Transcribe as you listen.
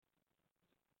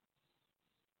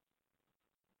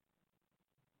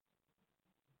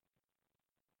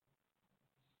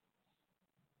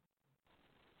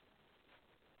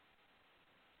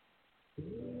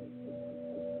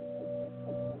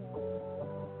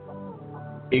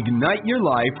Ignite your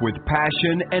life with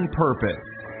passion and purpose.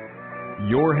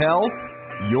 Your health,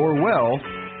 your wealth,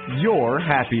 your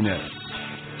happiness.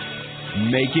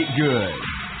 Make it good.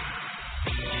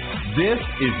 This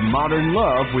is Modern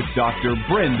Love with Dr.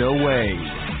 Brenda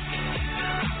Wade.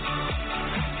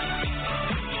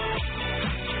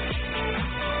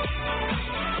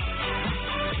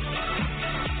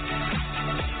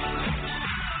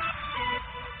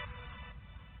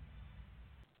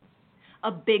 A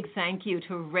big thank you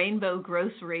to Rainbow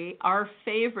Grocery, our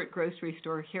favorite grocery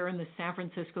store here in the San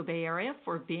Francisco Bay Area,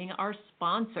 for being our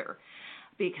sponsor,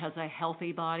 because a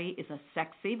healthy body is a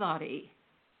sexy body.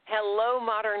 Hello,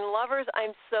 Modern Lovers.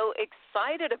 I'm so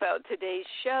excited about today's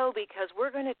show because we're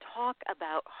going to talk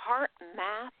about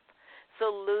Heartmath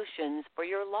solutions for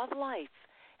your love life.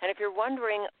 And if you're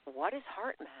wondering, what is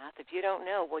Heartmath? If you don't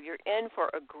know, well, you're in for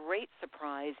a great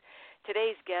surprise.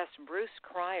 Today's guest, Bruce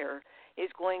Cryer, is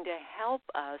going to help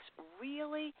us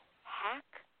really hack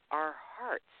our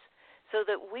hearts so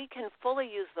that we can fully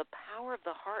use the power of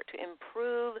the heart to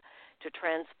improve, to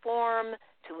transform,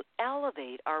 to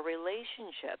elevate our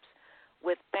relationships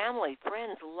with family,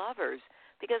 friends, lovers.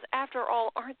 Because after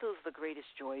all, aren't those the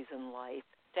greatest joys in life?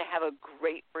 To have a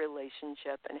great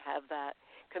relationship and have that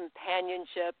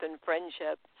companionship and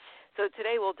friendship. So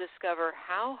today we'll discover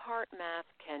how Heartmath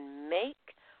can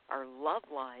make our love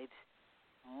lives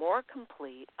more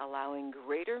complete, allowing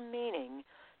greater meaning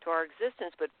to our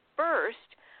existence. But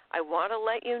first, I want to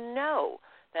let you know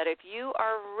that if you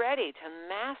are ready to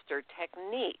master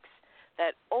techniques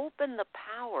that open the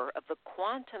power of the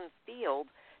quantum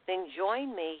field, then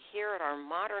join me here at our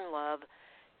Modern Love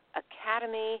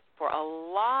Academy for a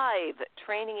live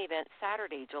training event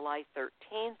Saturday, July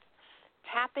 13th.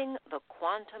 Tapping the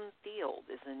Quantum Field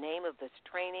is the name of this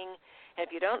training. And if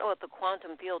you don't know what the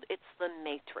quantum field, it's the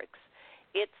matrix.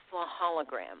 It's the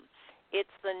hologram.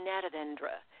 It's the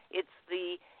netavendra. It's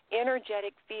the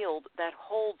energetic field that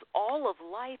holds all of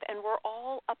life, and we're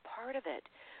all a part of it.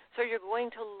 So you're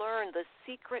going to learn the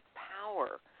secret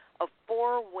power of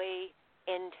four-way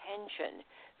intention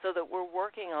so that we're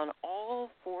working on all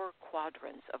four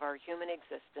quadrants of our human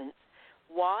existence.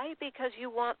 Why? Because you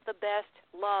want the best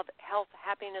love, health,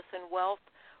 happiness, and wealth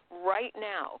right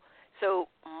now.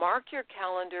 So mark your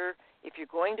calendar. If you're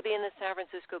going to be in the San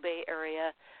Francisco Bay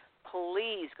Area,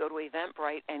 please go to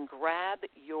Eventbrite and grab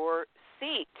your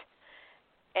seat.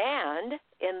 And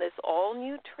in this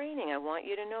all-new training, I want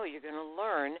you to know you're going to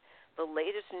learn the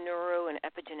latest neuro and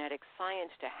epigenetic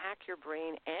science to hack your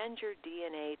brain and your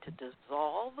DNA to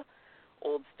dissolve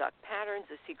old stuck patterns,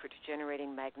 the secret to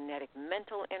generating magnetic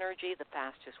mental energy, the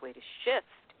fastest way to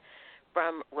shift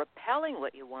from repelling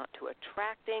what you want to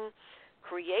attracting,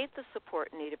 create the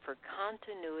support needed for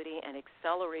continuity and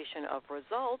acceleration of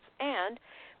results, and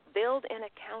build in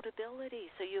accountability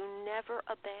so you never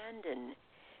abandon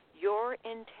your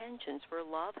intentions for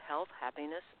love, health,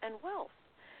 happiness, and wealth.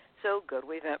 So go to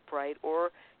Eventbrite,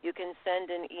 or you can send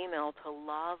an email to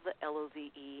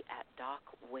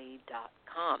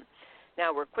love@docwade.com.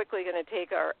 Now, we're quickly going to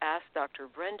take our Ask Dr.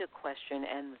 Brenda question,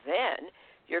 and then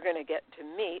you're going to get to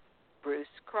meet Bruce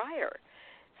Cryer.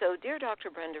 So, dear Dr.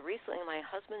 Brenda, recently my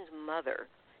husband's mother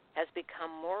has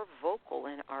become more vocal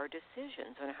in our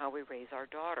decisions on how we raise our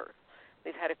daughter.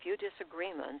 We've had a few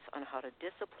disagreements on how to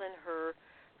discipline her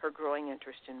growing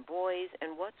interest in boys,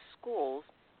 and what schools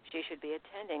she should be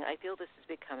attending. I feel this is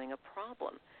becoming a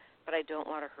problem, but I don't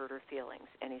want to hurt her feelings.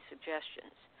 Any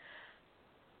suggestions?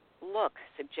 Look,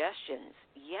 suggestions,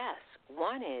 yes.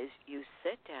 One is you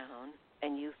sit down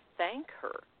and you thank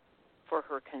her for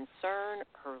her concern,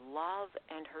 her love,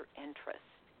 and her interest,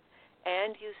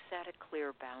 and you set a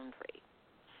clear boundary.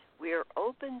 We are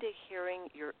open to hearing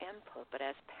your input, but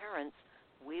as parents,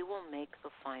 we will make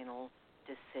the final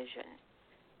decision.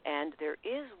 And there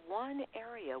is one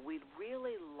area we'd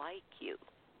really like you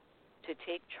to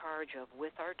take charge of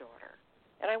with our daughter.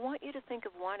 And I want you to think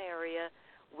of one area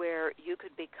where you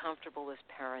could be comfortable as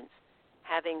parents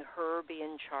having her be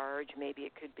in charge. Maybe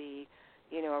it could be,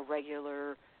 a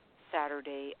regular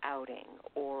Saturday outing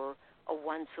or a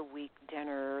once-a-week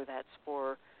dinner that's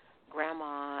for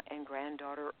grandma and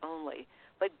granddaughter only.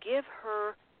 But give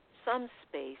her some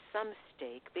space, some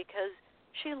stake, because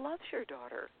she loves your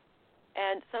daughter.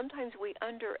 And sometimes we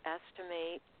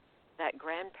underestimate that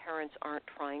grandparents aren't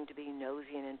trying to be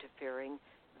nosy and interfering.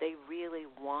 They really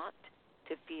want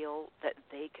to feel that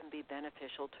they can be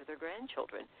beneficial to their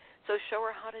grandchildren. So show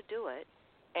her how to do it,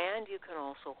 and you can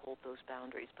also hold those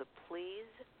boundaries. But please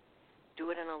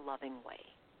do it in a loving way.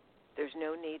 There's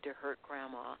no need to hurt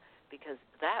grandma, because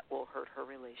that will hurt her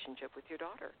relationship with your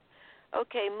daughter.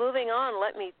 Okay, moving on,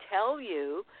 let me tell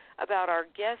you about our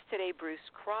guest today, Bruce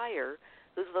Cryer,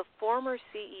 who's the former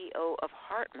CEO of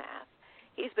Heartmath.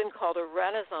 He's been called a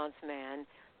Renaissance man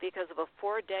because of a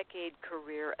 4-decade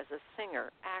career as a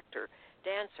singer, actor,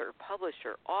 dancer,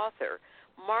 publisher, author,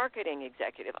 marketing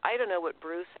executive. I don't know what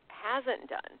Bruce hasn't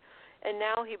done. And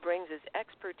now he brings his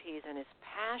expertise and his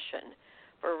passion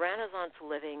for Renaissance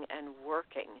living and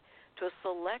working to a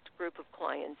select group of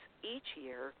clients each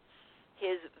year.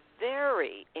 His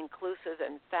very inclusive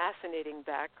and fascinating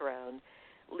background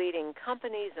leading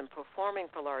companies and performing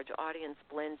for large audience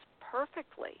blends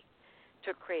perfectly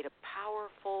to create a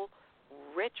powerful,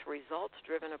 rich,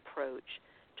 results-driven approach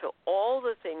to all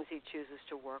the things he chooses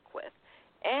to work with.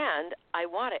 And I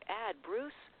want to add,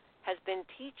 Bruce has been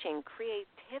teaching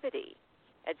creativity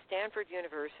at Stanford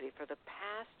University for the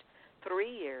past 3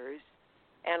 years,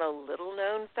 and a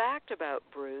little-known fact about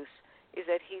Bruce is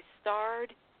that he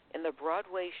starred in the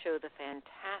Broadway show The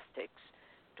Fantastics,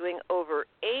 doing over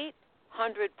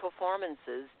 800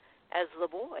 performances as the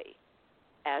boy,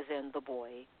 as in the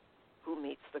boy who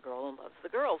meets the girl and loves the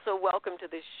girl. So welcome to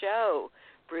the show,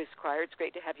 Bruce Cryer. It's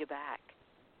great to have you back.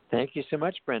 Thank you so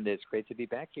much, Brenda. It's great to be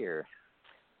back here.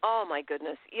 Oh, my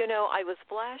goodness. You know, I was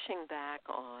flashing back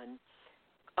on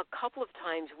a couple of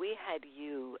times we had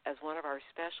you as one of our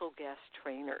special guest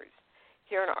trainers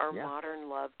here in our Modern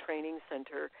Love Training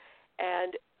Center,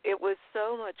 and it was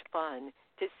so much fun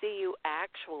to see you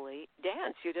actually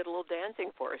dance. You did a little dancing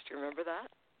for us. Do you remember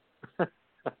that?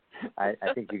 I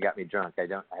think you got me drunk. I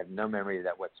have no memory of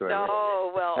that whatsoever.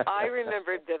 Oh, well, I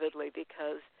remember it vividly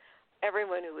because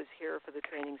everyone who was here for the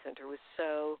training center was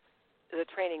the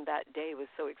training that day was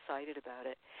so excited about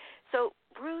it. So,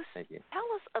 Bruce, tell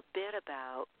us a bit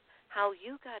about how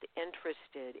you got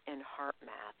interested in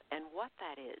Heartmath and what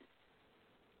that is.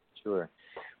 Sure.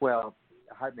 Well,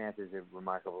 Heartmath is a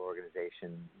remarkable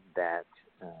organization that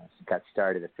got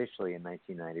started officially in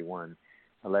 1991.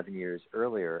 11 years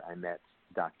earlier, I met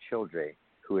Doc Childre,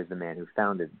 who is the man who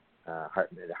founded the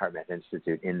Heartmath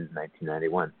Institute in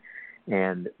 1991.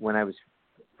 And when I was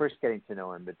first getting to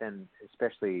know him, but then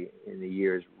especially in the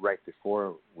years right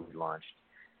before we launched,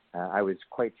 I was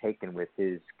quite taken with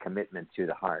his commitment to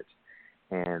the heart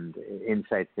and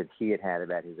insights that he had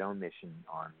about his own mission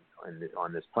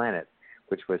on this planet,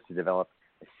 which was to develop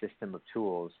a system of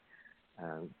tools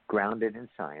grounded in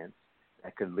science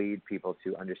that could lead people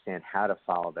to understand how to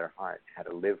follow their heart, how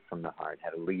to live from the heart, how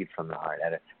to lead from the heart, how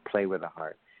to play with the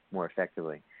heart more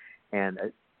effectively. And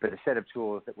but a set of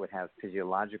tools that would have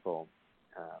physiological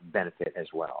benefit as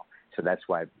well. So that's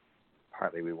why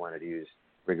partly we wanted to use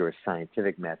rigorous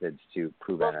scientific methods to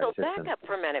prove out our system. So back up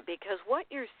for a minute, because what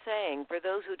you're saying, for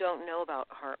those who don't know about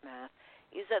Heartmath,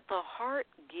 is that the heart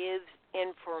gives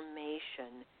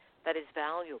information that is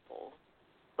valuable,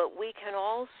 but we can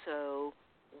also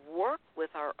work with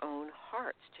our own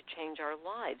hearts to change our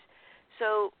lives.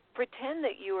 So pretend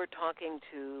that you are talking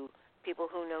to people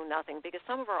who know nothing, because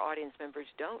some of our audience members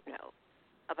don't know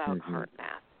about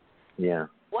Heartmath. Yeah.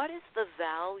 What is the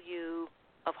value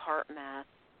of Heartmath,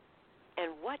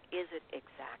 and what is it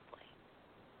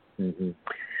exactly?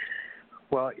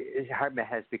 Well, Heartmath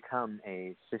has become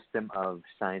a system of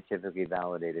scientifically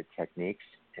validated techniques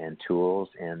and tools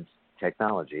and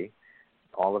technology,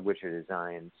 all of which are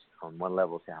designed on one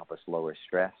level to help us lower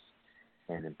stress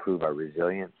and improve our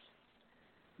resilience.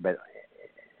 But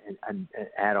an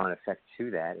add-on effect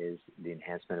to that is the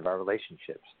enhancement of our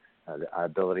relationships, our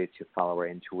ability to follow our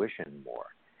intuition more.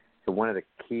 So one of the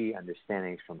key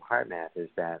understandings from Heartmath is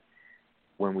that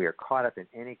when we are caught up in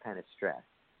any kind of stress,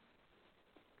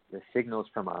 the signals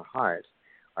from our heart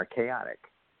are chaotic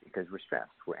because we're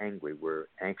stressed, we're angry, we're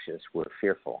anxious, we're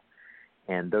fearful.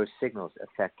 And those signals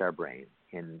affect our brain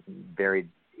in very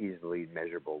easily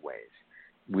measurable ways.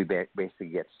 We basically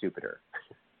get stupider.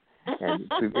 And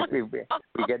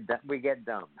we get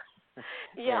dumb.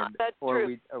 Yeah, that's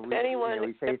true.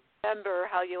 Anyone say, remember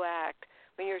how you act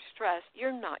when you're stressed,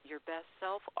 you're not your best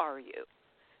self, are you?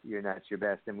 You're not your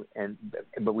best,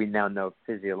 but we now know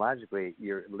physiologically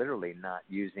you're literally not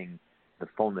using the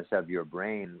fullness of your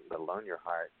brain, let alone your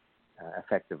heart,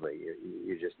 effectively.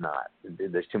 You're just not.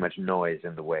 There's too much noise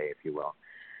in the way, if you will.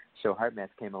 So Heartmath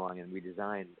came along, and we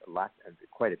designed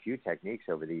quite a few techniques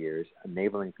over the years,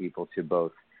 enabling people to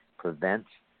both prevent,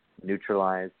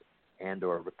 neutralize, and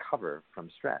or recover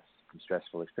from stress, from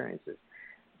stressful experiences.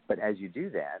 But as you do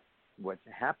that, what's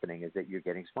happening is that you're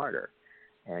getting smarter.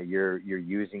 You're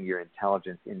using your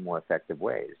intelligence in more effective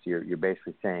ways. You're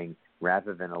basically saying,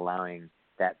 rather than allowing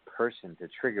that person to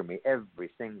trigger me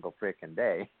every single frickin'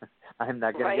 day, I'm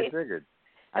not going to get triggered.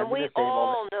 And we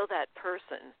all know that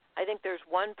person. I think there's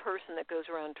one person that goes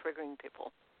around triggering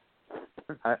people.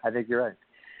 I think you're right.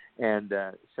 And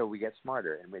so we get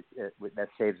smarter, and that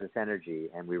saves us energy.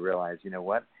 And we realize, you know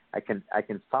what? I can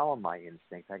follow my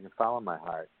instinct. I can follow my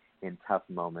heart in tough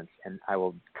moments, and I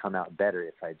will come out better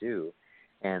if I do.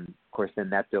 And of course, then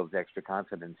that builds extra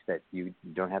confidence that you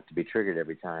don't have to be triggered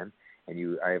every time, and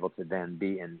you are able to then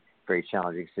be in very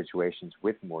challenging situations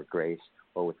with more grace,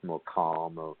 or with more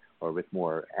calm, or with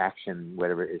more action,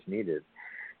 whatever is needed.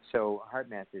 So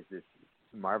Heartmath is this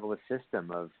marvelous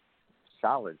system of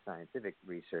solid scientific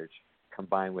research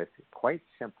combined with quite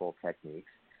simple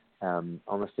techniques,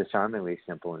 almost disarmingly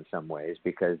simple in some ways,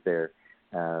 because they're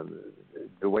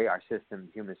the way our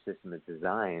human system is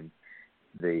designed.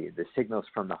 The signals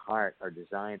from the heart are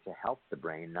designed to help the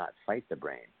brain, not fight the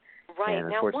brain. Right.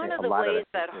 Now, one of the ways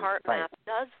that Heartmath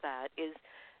does that is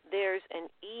there's an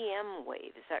EM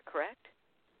wave. Is that correct?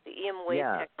 The EM wave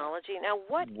technology. Now,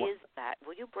 what is that?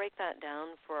 Will you break that down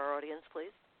for our audience,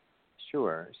 please?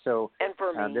 Sure. So, and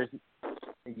for me.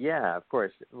 Of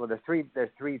course. Well, there's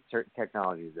three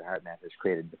technologies that Heartmath has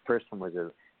created. The first one was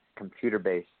a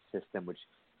computer-based system which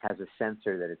has a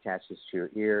sensor that attaches to your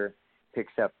ear,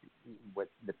 picks up what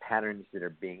the patterns that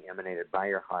are being emanated by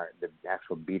your heart, the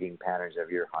actual beating patterns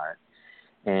of your heart,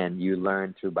 and you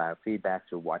learn through biofeedback,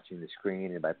 through watching the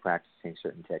screen, and by practicing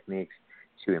certain techniques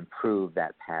to improve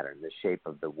that pattern, the shape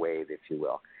of the wave, if you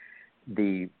will.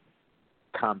 The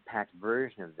compact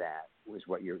version of that was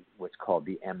what's called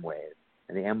the M wave,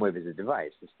 and the M wave is a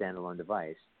device, a standalone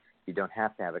device. You don't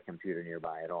have to have a computer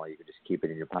nearby at all. You can just keep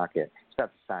it in your pocket. It's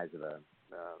about the size of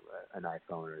an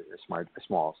iPhone or a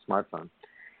small smartphone.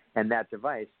 And that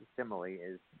device, similarly,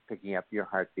 is picking up your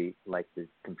heartbeat like the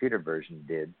computer version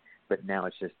did, but now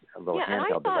it's just a little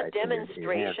handheld device. Yeah, and I saw a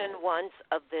demonstration once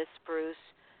of this, Bruce,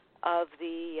 of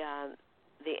the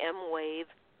M wave,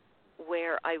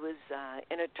 where I was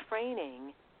in a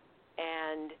training,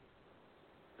 and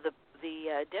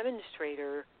the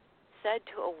demonstrator said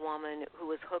to a woman who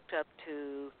was hooked up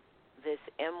to this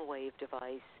M wave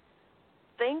device,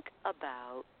 think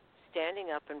about standing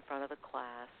up in front of the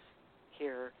class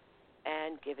here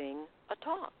and giving a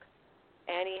talk.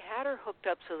 And he had her hooked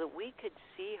up so that we could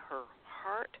see her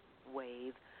heart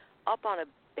wave up on a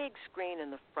big screen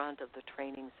in the front of the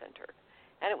training center.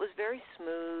 And it was very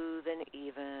smooth and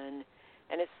even.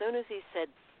 And as soon as he said,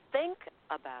 think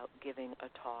about giving a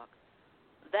talk,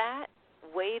 that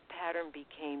wave pattern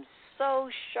became so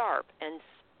sharp and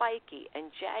spiky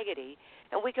and jaggedy,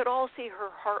 and we could all see her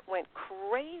heart went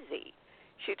crazy.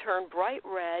 She turned bright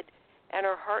red, and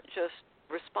her heart just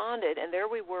responded, and there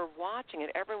we were watching it.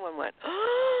 Everyone went,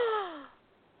 ah,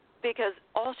 because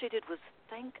all she did was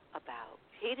think about.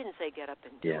 He didn't say get up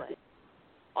and do it.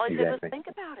 All he did was think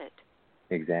about it.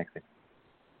 Exactly.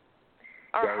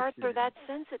 Our hearts are that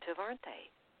sensitive, aren't they?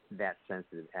 That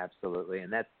sensitive, absolutely.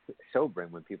 And that's sobering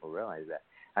when people realize that.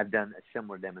 I've done a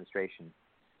similar demonstration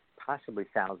possibly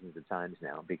thousands of times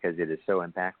now, because it is so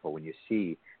impactful when you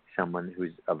see someone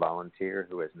who's a volunteer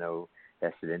who has no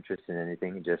vested interest in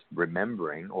anything, just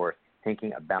remembering or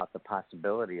thinking about the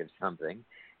possibility of something,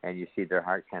 and you see their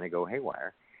heart kind of go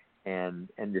haywire. And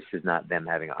this is not them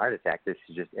having a heart attack. This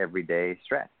is just everyday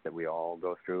stress that we all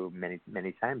go through many,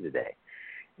 many times a day.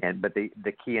 But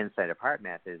the key insight of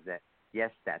Heartmath is that,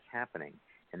 yes, that's happening,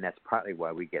 and that's partly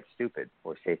why we get stupid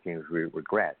or say things we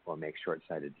regret or make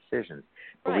short-sighted decisions.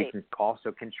 But we can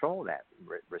also control that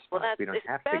response. Well, that's we don't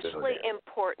have to go there. especially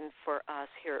important for us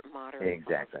here at Modern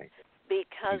Exactly.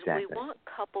 Because we want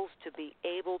couples to be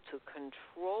able to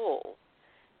control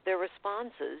their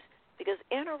responses, because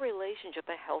in a relationship,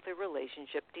 a healthy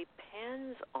relationship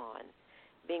depends on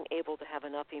being able to have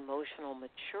enough emotional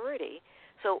maturity.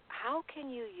 So how can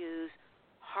you use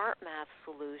Heartmath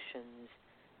solutions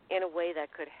in a way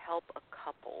that could help a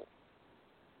couple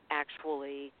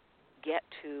actually get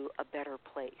to a better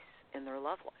place in their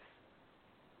love life?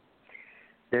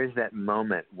 There's that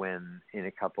moment when in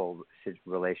a couple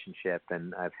relationship,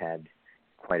 and I've had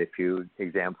quite a few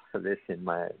examples of this in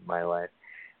my life,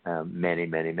 many,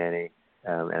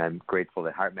 and I'm grateful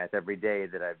to Heartmath every day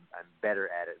that I'm better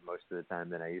at it most of the time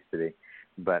than I used to be.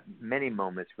 But many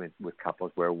moments with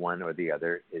couples where one or the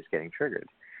other is getting triggered.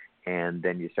 And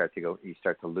then you start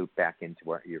to loop back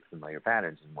into your familiar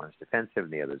patterns, and one's defensive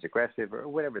and the other's aggressive, or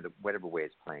whatever way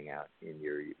it's playing out in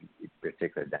your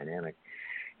particular dynamic.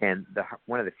 And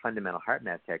one of the fundamental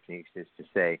Heartmath techniques is to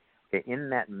say, okay, in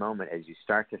that moment, as you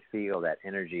start to feel that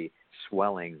energy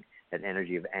swelling, that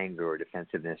energy of anger or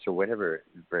defensiveness or whatever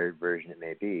version it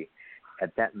may be,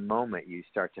 at that moment you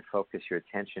start to focus your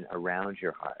attention around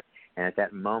your heart. And at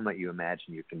that moment you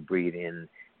imagine you can breathe in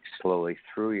slowly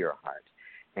through your heart.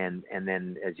 And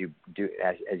then as you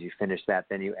finish that,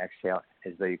 then you exhale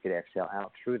as though you could exhale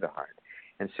out through the heart.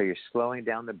 And so you're slowing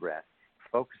down the breath,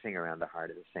 focusing around the heart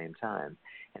at the same time.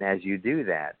 And as you do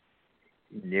that,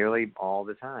 nearly all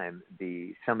the time,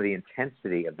 some of the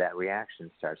intensity of that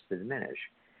reaction starts to diminish.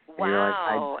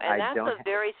 Wow, and that's a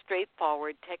very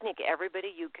straightforward technique. Everybody,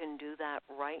 you can do that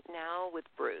right now with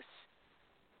Bruce.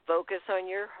 Focus on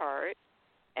your heart.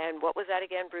 And what was that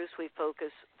again, Bruce? We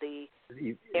focus the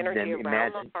energy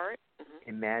around the heart? Mm-hmm.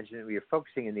 Imagine you're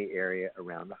focusing in the area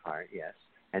around the heart, yes.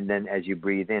 And then as you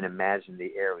breathe in, imagine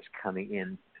the air was coming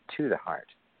in to the heart.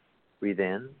 Breathe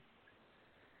in.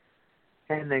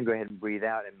 And then go ahead and breathe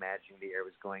out, imagining the air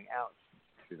was going out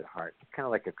through the heart. It's kind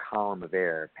of like a column of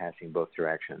air passing both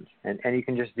directions. And you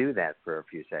can just do that for a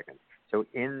few seconds. So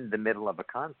in the middle of a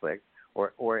conflict,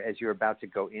 or as you're about to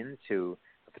go into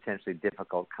a potentially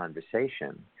difficult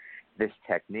conversation, this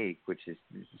technique, which is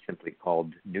simply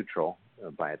called neutral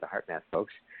by the Heartmath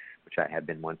folks, which I have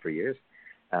been one for years,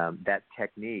 that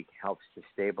technique helps to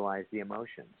stabilize the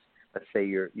emotions. Let's say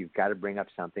you've got to bring up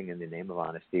something in the name of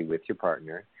honesty with your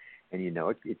partner, and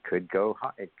it could go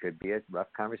hot. It could be a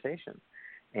rough conversation.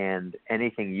 And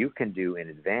anything you can do in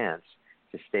advance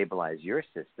to stabilize your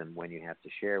system when you have to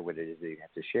share what it is that you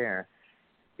have to share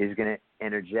is going to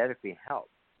energetically help.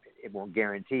 It won't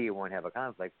guarantee you won't have a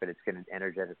conflict, but it's going to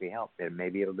energetically help.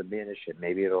 Maybe it'll diminish it.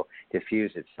 Maybe it'll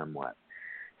diffuse it somewhat.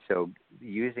 So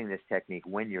using this technique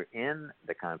when you're in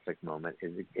the conflict moment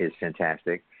is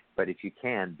fantastic. But if you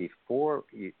can, before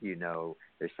you know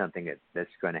there's something that's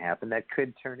going to happen that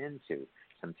could turn into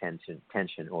some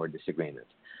tension or disagreement.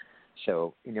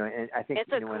 So, and I think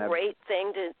it's a great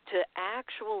thing to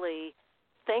actually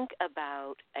think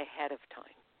about ahead of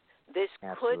time. This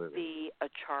Absolutely. could be a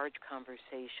charge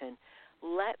conversation.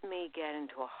 Let me get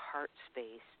into a heart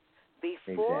space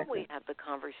before we have the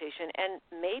conversation, and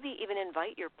maybe even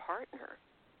invite your partner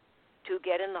to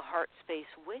get in the heart space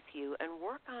with you and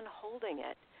work on holding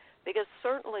it. Because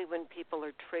certainly when people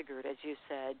are triggered, as you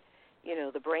said,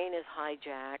 the brain is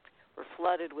hijacked, we're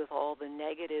flooded with all the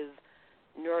negative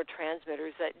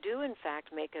neurotransmitters that do, in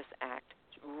fact, make us act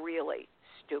really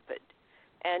stupid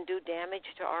and do damage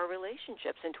to our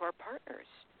relationships and to our partners.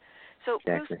 So,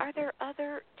 Bruce, are there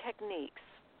other techniques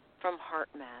from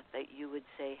Heartmath that you would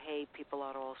say, hey, people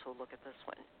ought to also look at this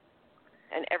one?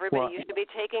 And everybody, you should be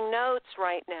taking notes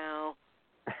right now.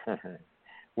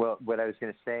 Well, what I was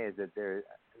going to say is that there's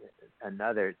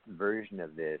another version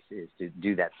of this is to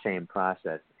do that same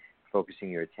process,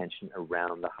 focusing your attention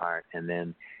around the heart and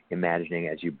then imagining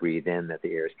as you breathe in that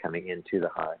the air is coming into the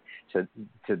heart. So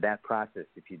that process,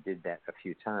 if you did that a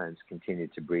few times, continue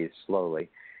to breathe slowly.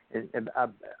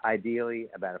 Ideally,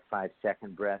 about a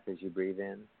 5-second breath as you breathe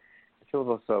in. It's a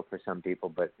little slow for some people,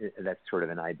 but that's sort of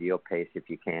an ideal pace if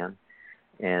you can.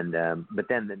 And but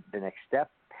then the next step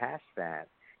past that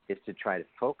is to try to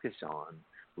focus on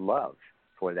love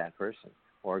for that person,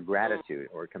 or gratitude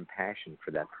or compassion for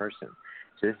that person.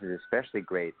 So this is especially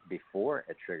great before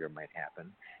a trigger might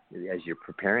happen, as you're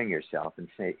preparing yourself and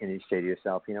you say to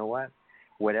yourself, you know what?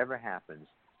 Whatever happens,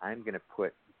 I'm going to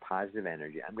put positive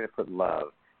energy. I'm going to put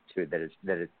love to it,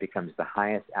 that it becomes the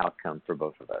highest outcome for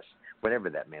both of us, whatever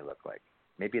that may look like.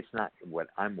 Maybe it's not what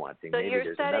I'm wanting. So Maybe you're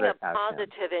there's setting another a outcome.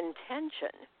 positive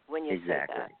intention when you say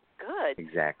that. Good.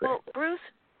 Exactly. Well, Bruce,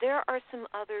 there are some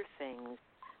other things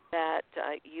that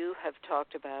you have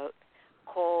talked about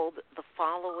called the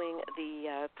following,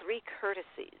 the 3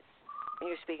 courtesies when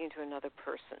you're speaking to another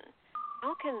person.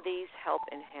 How can these help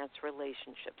enhance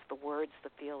relationships, the words, the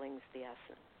feelings, the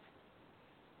essence?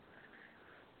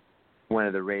 One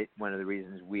of the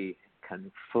reasons we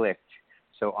conflict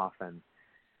so often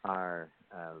are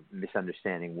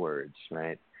misunderstanding words,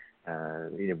 right?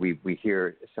 We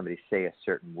hear somebody say a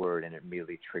certain word and it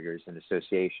immediately triggers an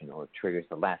association or triggers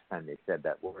the last time they said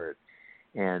that word.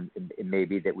 And it may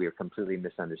be that we are completely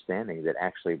misunderstanding that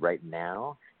actually right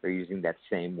now they're using that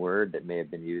same word that may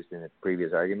have been used in a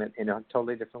previous argument in a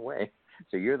totally different way.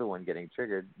 So you're the one getting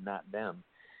triggered, not them.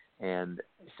 And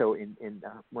so in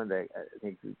one of the I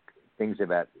think things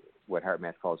about what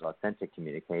Heartmath calls authentic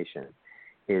communication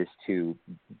is to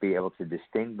be able to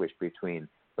distinguish between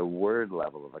the word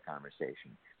level of a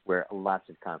conversation, where lots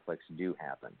of conflicts do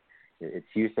happen. It's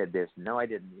you said this. No, I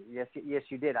didn't. Yes,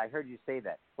 you did. I heard you say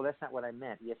that. Well, that's not what I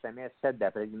meant. Yes, I may have said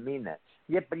that, but I didn't mean that.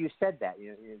 Yeah, but you said that.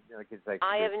 It's like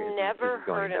I have never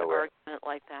heard an argument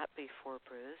like that before,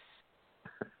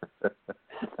 Bruce.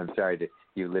 I'm sorry.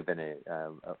 You live in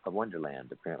a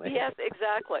wonderland, apparently. Yes,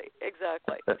 exactly.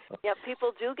 Yeah,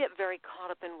 people do get very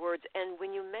caught up in words. And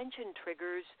when you mentioned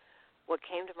triggers, what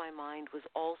came to my mind was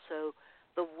also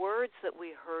the words that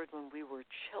we heard when we were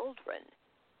children.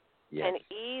 Yes. Can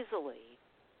easily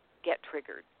get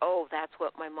triggered. Oh, that's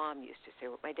what my mom used to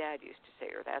say, what my dad used to say,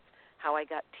 or that's how I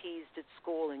got teased at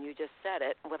school, and you just said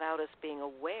it, without us being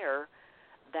aware,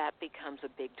 that becomes a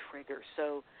big trigger.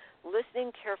 So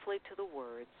listening carefully to the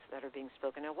words that are being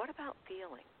spoken. Now, what about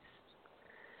feelings?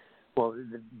 Well,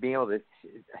 being able to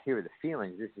hear the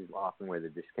feelings, this is often where the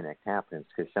disconnect happens,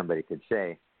 because somebody could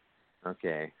say,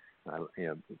 okay,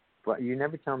 but you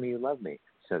never tell me you love me.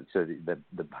 So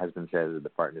the husband says, or the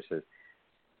partner says,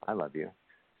 I love you.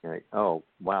 You're like, oh,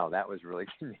 wow, that was really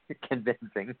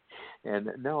convincing. And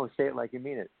no, say it like you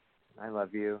mean it. I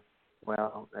love you.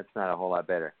 Well, that's not a whole lot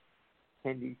better.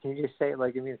 Can you just say it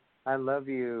like you mean it? I love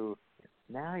you.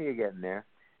 Now you're getting there.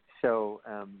 So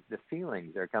the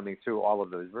feelings are coming through all of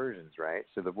those versions, right?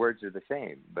 So the words are the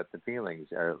same, but the feelings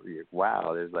are,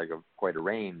 wow, there's like quite a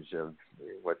range of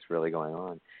what's really going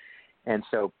on. And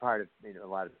so part of, a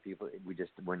lot of people,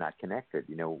 we're not connected.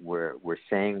 We're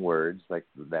saying words like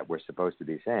that we're supposed to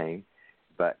be saying,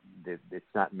 but it's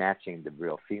not matching the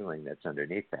real feeling that's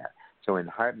underneath that. So in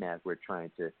Heartmath, we're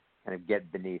trying to kind of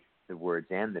get beneath the words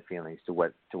and the feelings to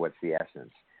what's the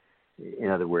essence. In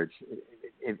other words,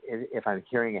 if I'm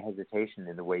hearing a hesitation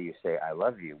in the way you say "I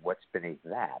love you," what's beneath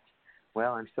that?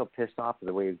 Well, I'm still pissed off at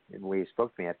the way you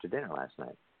spoke to me after dinner last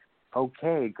night.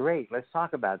 Okay, great. Let's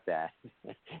talk about that.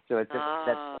 So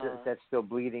that's still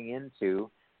bleeding into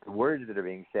the words that are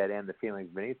being said and the feelings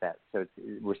beneath that. So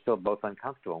we're still both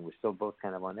uncomfortable and we're still both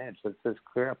kind of on edge. So let's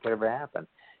clear up whatever happened.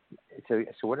 So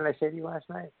what did I say to you last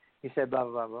night? You said blah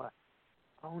blah blah blah.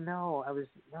 Oh no,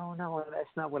 no,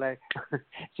 that's not what I. So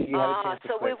you have a chance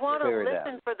to we want to out.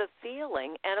 listen for the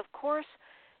feeling, and of course,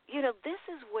 this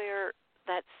is where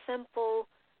that simple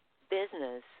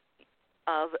business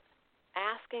of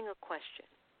asking a question.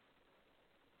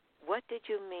 What did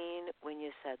you mean when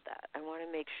you said that? I want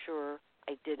to make sure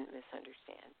I didn't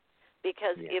misunderstand,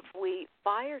 because if we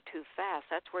fire too fast,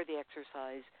 that's where the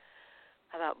exercise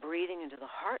about breathing into the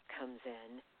heart comes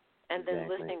in. And then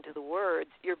listening to the words.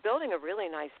 You're building a really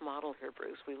nice model here,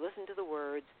 Bruce. We listen to the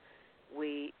words,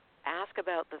 we ask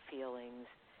about the feelings,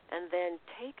 and then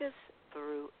take us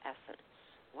through essence.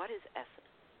 What is essence?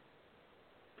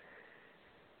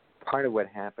 Part of what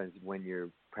happens when you're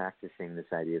practicing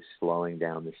this idea of slowing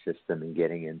down the system and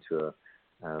getting into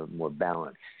a more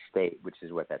balanced state, which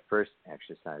is what that first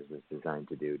exercise was designed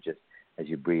to do, just as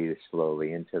you breathe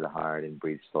slowly into the heart and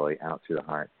breathe slowly out through the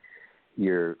heart,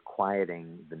 you're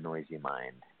quieting the noisy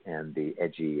mind and the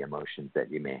edgy emotions that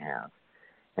you may have.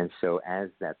 And so as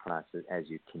that process, as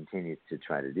you continue to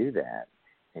try to do that,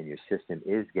 and your system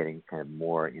is getting kind of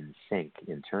more in sync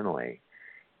internally,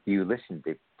 you listen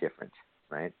different,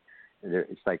 right?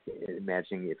 It's like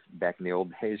imagining if back in the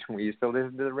old days when we used to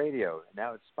listen to the radio.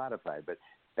 Now it's Spotify, but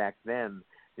back then,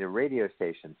 the radio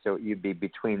station, so you'd be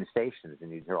between stations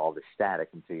and you'd hear all the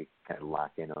static until you kind of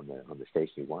lock in on the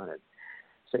station you wanted.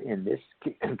 So in this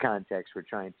context, we're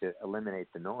trying to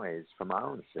eliminate the noise from our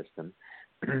own system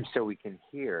so we can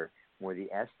hear more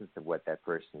the essence of what that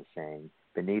person is saying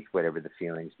beneath whatever the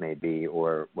feelings may be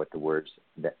or what the words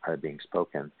that are being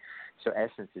spoken. So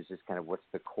essence is just kind of what's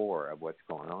the core of what's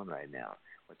going on right now.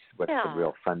 What's the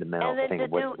real fundamental thing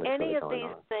of what's really going on. And then to do any of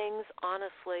these things,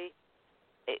 honestly,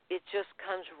 it just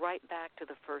comes right back to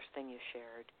the first thing you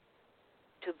shared.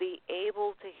 To be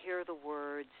able to hear the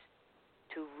words,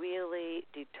 to really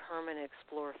determine,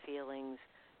 explore feelings,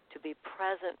 to be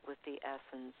present with the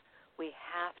essence, we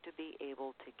have to be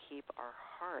able to keep our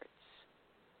hearts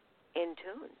in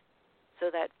tune. So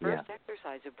that first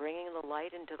exercise of bringing the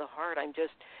light into the heart, I'm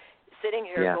just sitting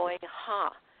here going,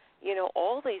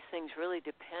 all these things really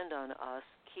depend on us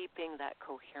keeping that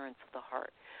coherence of the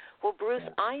heart. Well, Bruce,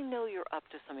 I know you're up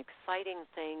to some exciting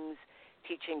things,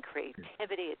 teaching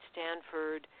creativity at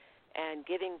Stanford and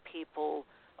giving people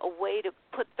a way to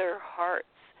put their hearts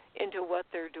into what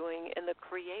they're doing in the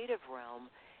creative realm.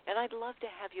 And I'd love to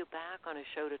have you back on a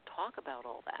show to talk about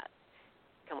all that.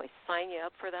 Can we sign you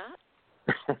up for that?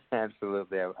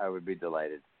 Absolutely. I would be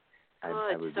delighted.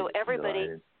 Good. So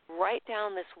everybody, write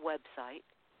down this website,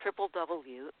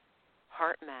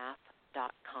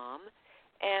 www.heartmath.com,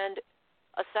 and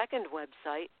a second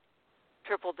website,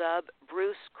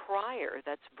 Bruce Cryer.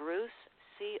 That's Bruce,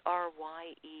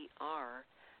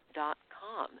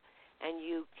 CRYER.com. And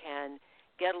you can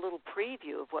get a little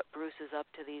preview of what Bruce is up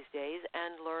to these days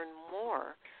and learn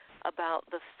more about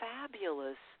the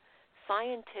fabulous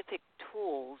scientific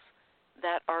tools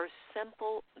that are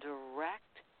simple,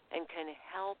 direct, and can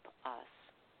help us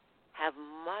have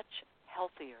much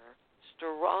healthier,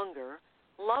 stronger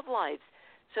love lives.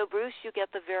 So, Bruce, you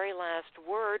get the very last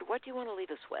word. What do you want to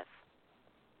leave us with?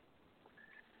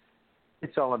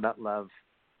 It's all about love.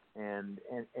 And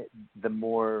the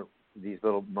more these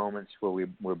little moments where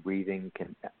we're breathing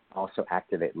can also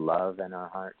activate love in our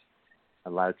heart. A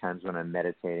lot of times when I'm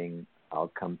meditating,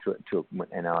 I'll come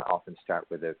and I'll often start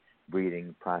with a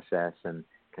breathing process and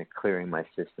kind of clearing my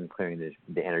system, clearing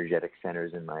the energetic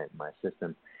centers in my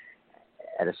system.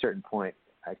 At a certain point,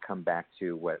 I come back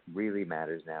to what really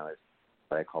matters now is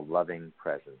what I call loving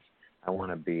presence. I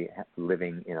want to be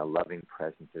living in a loving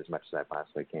presence as much as I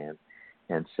possibly can.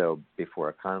 And so before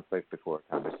a conflict, before a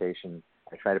conversation,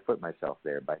 I try to put myself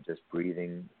there by just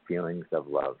breathing feelings of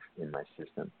love in my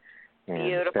system.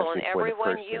 Beautiful. And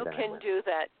everyone, you can do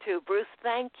that too. Bruce,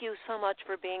 thank you so much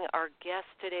for being our guest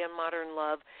today on Modern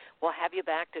Love. We'll have you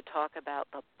back to talk about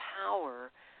the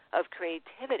power of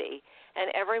creativity.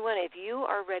 And everyone, if you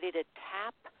are ready to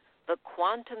tap the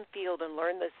quantum field and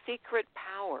learn the secret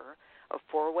power of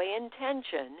four-way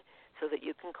intention so that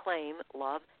you can claim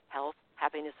love, health,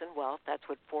 happiness, and wealth, that's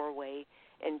what four-way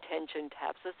intention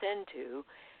taps us into.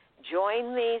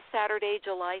 Join me Saturday,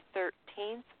 July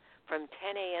 13th from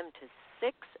 10 a.m. to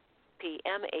 6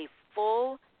 p.m., a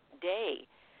full day.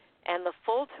 And the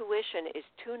full tuition is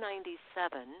 $297.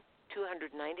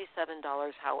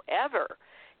 However,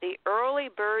 the early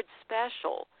bird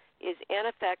special is in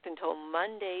effect until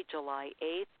Monday, July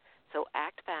 8th, so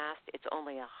act fast. It's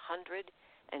only $127.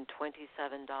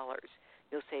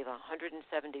 You'll save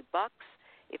 $170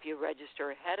 if you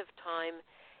register ahead of time,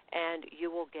 and you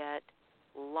will get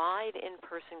live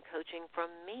in-person coaching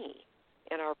from me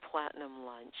in our Platinum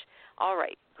Lunch. All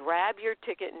right, grab your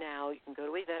ticket now. You can go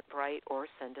to Eventbrite or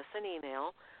send us an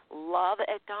email,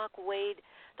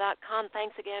 love@docwade.com.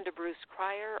 Thanks again to Bruce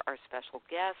Cryer, our special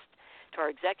guest, to our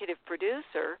executive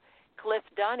producer, Cliff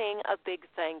Dunning, a big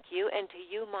thank you, and to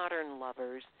you, modern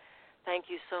lovers, thank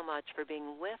you so much for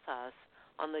being with us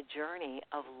on the journey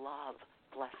of love.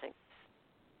 Blessings.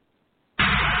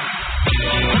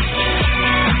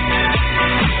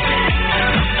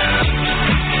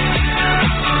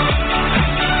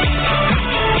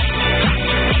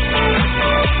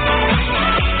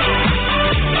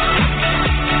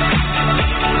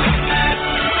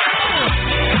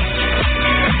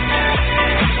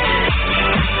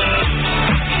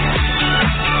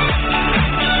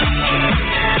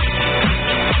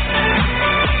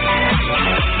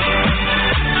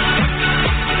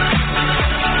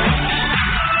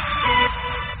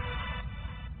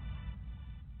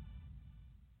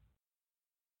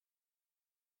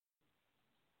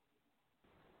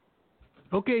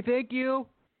 Okay, thank you.